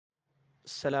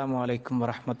السلام عليكم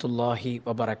ورحمة الله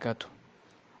وبركاته.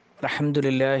 الحمد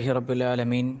لله رب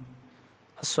العالمين.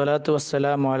 الصلاة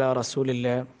والسلام على رسول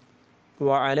الله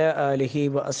وعلى آله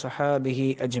وأصحابه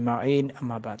أجمعين.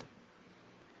 أما بعد.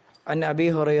 عن أبي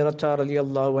هريرة رضي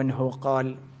الله عنه قال: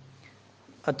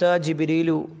 أتى جبريل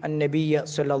النبي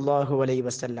صلى الله عليه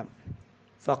وسلم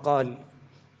فقال: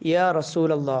 يا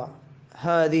رسول الله،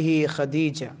 هذه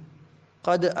خديجة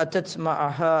قد أتت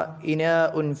معها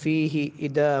إناء فيه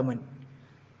إدام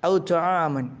أو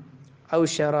طعاما أو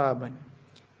شرابا،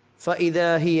 فإذا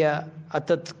هي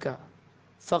أتتك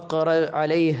فقرأ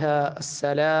عليها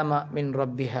السلام من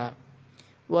ربها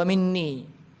ومني،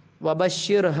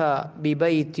 وبشرها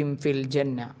ببيت في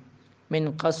الجنة من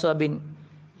قصب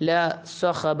لا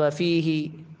صخب فيه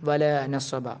ولا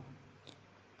نصب.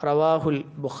 റവാഹുൽ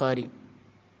ബുഖാരി.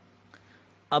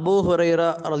 അബൂ ഹുറൈറ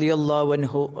റളിയല്ലാഹു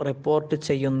അൻഹു റിപ്പോർട്ട്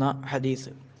ചെയ്യുന്ന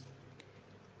ഹദീസ്.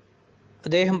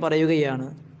 അദ്ദേഹം പറയുകയാണ്: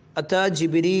 അതാ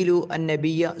ജിബ്രീലു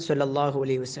അൻ-നബിയ്യ സ്വല്ലല്ലാഹു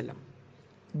അലൈഹി വസല്ലം.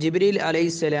 ജിബ്രീൽ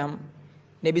അലൈഹിസ്സലാം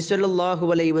നബി സ്വല്ലല്ലാഹു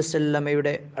അലൈഹി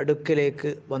വസല്ലമയുടെ അടുക്കലേക്ക്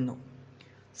വന്നു.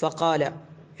 ഫഖാല,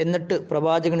 എന്നിട്ട്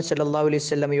പ്രവാചകൻ സ്വല്ലല്ലാഹു അലൈഹി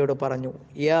വസല്ലമയോട് പറഞ്ഞു: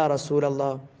 യാ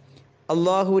റസൂലല്ലാഹ്,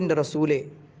 അല്ലാഹുവിൻ്റെ റസൂലേ,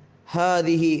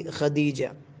 ഹാദിഹി ഖദീജ,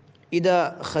 ഇദാ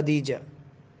ഖദീജ,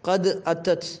 ഖദ്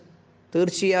അത്തത്,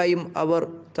 തീർച്ചയായും അവർ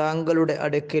താങ്കളുടെ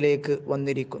അടുക്കിലേക്ക്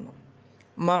വന്നിരിക്കുന്നു.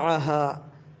 മഅഹ,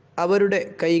 അവരുടെ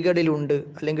കൈകളിലുണ്ട്,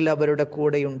 അല്ലെങ്കിൽ അവരുടെ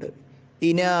കൂടെയുണ്ട്,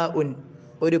 ഇനാഉൻ,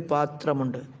 ഒരു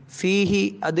പാത്രമുണ്ട്, ഫീഹി,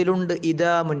 അതിലുണ്ട്,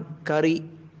 ഇദാമുൻ, കറി,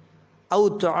 ഔ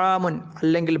തുആമുൻ,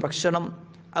 അല്ലെങ്കിൽ ഭക്ഷണം,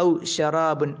 ഔ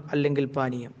ശറാബുൻ, അല്ലെങ്കിൽ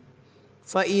പാനീയം.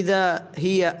 ഫഇദാ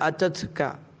ഹിയ അതത്ക,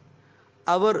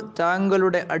 അവർ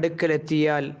താങ്കളുടെ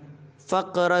അടുക്കലെത്തിയാൽ,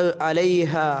 ഫഖറ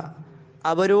അലൈഹ,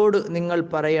 അവരോട് നിങ്ങൾ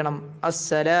പറയണം,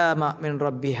 അസ്സലാമ മിൻ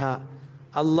റബ്ബിഹ,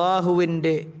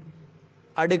 അല്ലാഹുവിൻ്റെ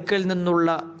അടുക്കൽ നിന്നുള്ള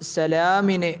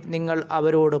സലാമിനെ നിങ്ങൾ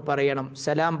അവരോട് പറയണം,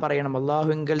 സലാം പറയണം,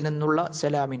 അല്ലാഹുവിങ്കൽ നിന്നുള്ള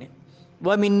സലാമിനെ.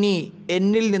 വമിന്നി,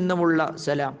 എന്നിൽ നിന്നുമുള്ള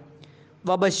സലാം.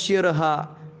 വബശ്ശിർഹ,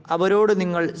 അവരോട്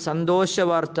നിങ്ങൾ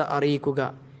സന്തോഷവാർത്ത അറിയിക്കുക.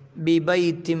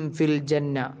 ബിബൈത്തിൻ ഫിൽ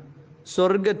ജന്ന,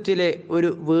 സ്വർഗത്തിലെ ഒരു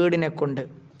വീടിനെ കൊണ്ട്.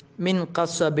 മിൻ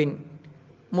ഖസബിൻ,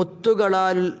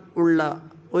 മുത്തുകളാൽ ഉള്ള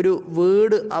ഒരു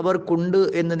വീട് അവർക്കുണ്ട്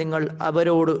എന്ന് നിങ്ങൾ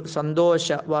അവരോട് സന്തോഷ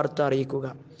വാർത്ത അറിയിക്കുക.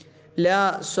 ലാ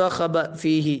സ്വഖബ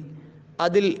ഫീഹി,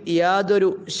 അതിൽ യാതൊരു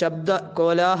ശബ്ദ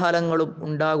കോലാഹലങ്ങളും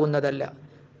ഉണ്ടാകുന്നതല്ല.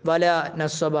 വല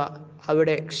നസബ,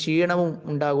 അവിടെ ക്ഷീണവും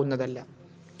ഉണ്ടാകുന്നതല്ല.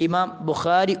 ഇമാം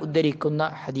ബുഖാരി ഉദ്ധരിക്കുന്ന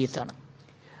ഹദീസാണ്.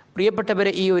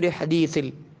 പ്രിയപ്പെട്ടവരെ, ഈ ഒരു ഹദീസിൽ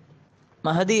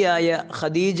മഹദിയായ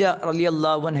ഖദീജ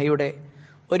റളിയല്ലാഹു അൻഹയുടെ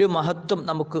ഒരു മഹത്വം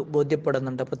നമുക്ക്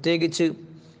ബോധ്യപ്പെടുന്നുണ്ട്. പ്രത്യേകിച്ച്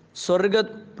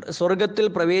സ്വർഗത്തിൽ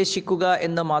പ്രവേശിക്കുക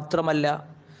എന്ന് മാത്രമല്ല,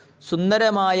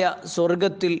 സുന്ദരമായ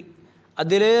സ്വർഗത്തിൽ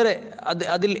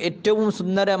അതിൽ ഏറ്റവും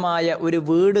സുന്ദരമായ ഒരു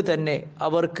വീട് തന്നെ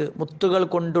അവർക്ക്, മുത്തുകൾ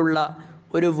കൊണ്ടുള്ള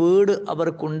ഒരു വീട്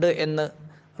അവർക്കുണ്ട് എന്ന്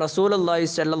റസൂലുള്ളാഹി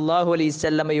സ്വല്ലല്ലാഹു അലൈഹി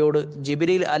വസല്ലമയോട്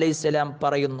ജിബ്രീൽ അലൈഹിസ്സലാം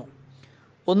പറയുന്നു.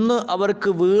 ഒന്ന്, അവർക്ക്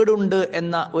വീടുണ്ട്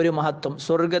എന്ന ഒരു മഹത്വം,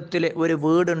 സ്വർഗത്തിലെ ഒരു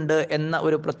വീടുണ്ട് എന്ന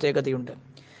ഒരു പ്രത്യേകതയുണ്ട്.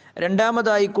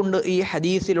 രണ്ടാമതായിക്കൊണ്ട് ഈ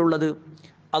ഹദീസിലുള്ളത്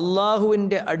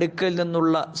അള്ളാഹുവിൻ്റെ അടുക്കൽ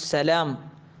നിന്നുള്ള സലാം,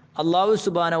 അള്ളാഹു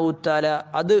സുബ്ഹാനഹു തആല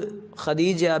അത്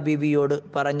ഖദീജ ബീവിയോട്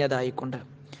പറഞ്ഞതായിക്കൊണ്ട്.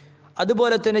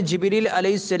 അതുപോലെ തന്നെ ജിബ്രീൽ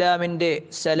അലൈഹിസ്സലാമിൻ്റെ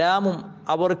സലാമും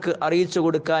അവർക്ക് അറിയിച്ചു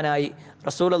കൊടുക്കാനായി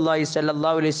റസൂലുള്ളാഹി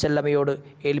സ്വല്ലല്ലാഹു അലൈഹി വസല്ലമയോട്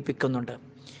ഏൽപ്പിക്കുന്നുണ്ട്.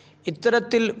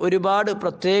 ഇത്തരത്തിൽ ഒരുപാട്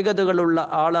പ്രത്യേകതകളുള്ള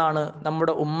ആളാണ്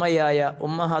നമ്മുടെ ഉമ്മയായ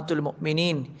ഉമ്മഹാത്തുൽ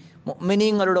മുഅ്മിനീൻ,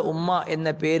 മുഅ്മിനീങ്ങളുടെ ഉമ്മ എന്ന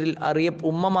പേരിൽ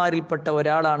ഉമ്മമാരിൽപ്പെട്ട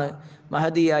ഒരാളാണ്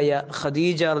മഹദിയായ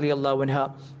ഖദീജ റളിയല്ലാഹു അൻഹ.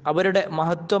 അവരുടെ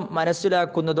മഹത്വം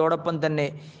മനസ്സിലാക്കുന്നതോടൊപ്പം തന്നെ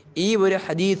ഈ ഒരു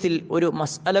ഹദീസിൽ ഒരു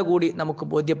മസ്അല കൂടി നമുക്ക്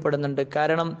ബോധ്യപ്പെടുന്നുണ്ട്.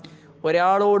 കാരണം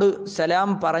ഒരാളോട് സലാം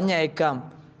പറഞ്ഞയക്കാം,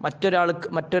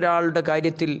 മറ്റൊരാളുടെ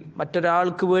കാര്യത്തിൽ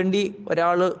മറ്റൊരാൾക്ക്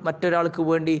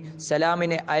വേണ്ടി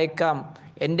സലാമിനെ അയക്കാം,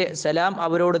 എൻ്റെ സലാം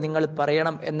അവരോട് നിങ്ങൾ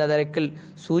പറയണം എന്ന തരത്തിൽ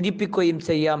സൂചിപ്പിക്കുകയും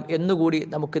ചെയ്യാം എന്നുകൂടി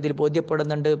നമുക്കിതിൽ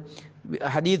ബോധ്യപ്പെടുന്നുണ്ട്.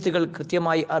 ഹദീസുകൾ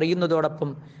കൃത്യമായി അറിയുന്നതോടൊപ്പം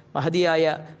മഹദിയായ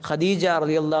ഖദീജ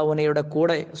റളിയല്ലാഹു അൻഹയുടെ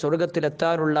കൂടെ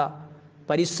സ്വർഗത്തിലെത്താനുള്ള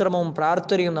പരിശ്രമവും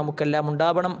പ്രാർത്ഥനയും നമുക്കെല്ലാം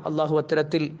ഉണ്ടാവണം. അള്ളാഹു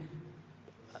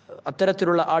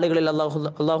അത്തരത്തിലുള്ള ആളുകളിൽ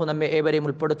അള്ളാഹു നമ്മെ ഏവരെയും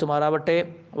ഉൾപ്പെടുത്തുമാറാവട്ടെ.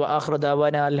 വ ആഖിറു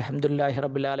ദഅവാനാ അൽഹംദുലില്ലാഹി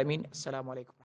റബ്ബിൽ ആലമീൻ. അസ്സലാമു അലൈക്കും.